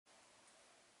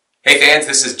Hey fans,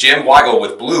 this is Jim Weigel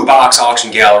with Blue Box Auction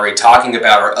Gallery talking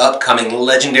about our upcoming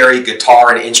legendary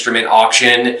guitar and instrument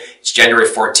auction. It's January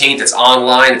 14th, it's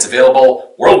online, it's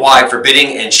available worldwide for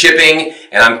bidding and shipping,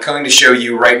 and I'm going to show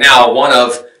you right now one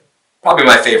of probably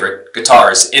my favorite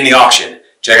guitars in the auction.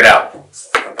 Check it out.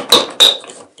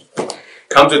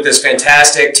 Comes with this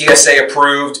fantastic TSA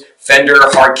approved Fender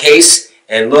hard case,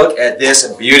 and look at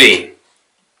this beauty.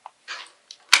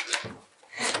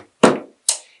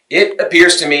 It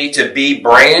appears to me to be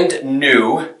brand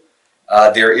new.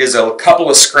 There is a couple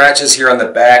of scratches here on the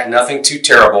back, nothing too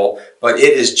terrible, but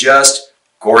it is just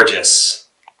gorgeous.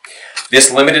 This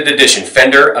limited edition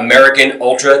Fender American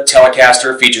Ultra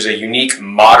Telecaster features a unique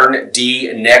modern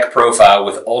D neck profile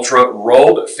with ultra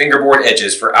rolled fingerboard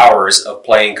edges for hours of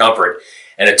playing comfort,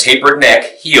 and a tapered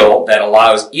neck heel that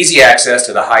allows easy access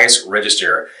to the highest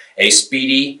register. A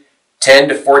speedy 10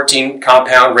 to 14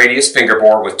 compound radius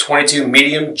fingerboard with 22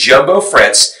 medium jumbo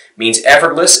frets means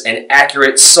effortless and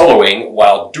accurate soloing,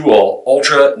 while dual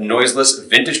ultra noiseless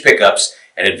vintage pickups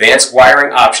and advanced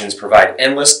wiring options provide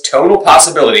endless tonal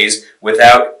possibilities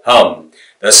without hum.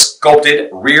 The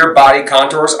sculpted rear body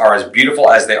contours are as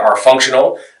beautiful as they are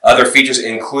functional. Other features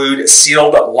include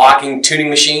sealed locking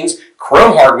tuning machines,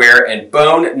 chrome hardware, and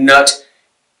bone nut,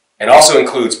 and also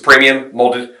includes premium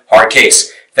molded hard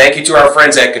case. Thank you to our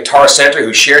friends at Guitar Center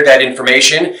who shared that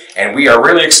information, and we are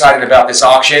really excited about this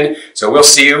auction, so we'll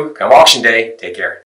see you come auction day. Take care.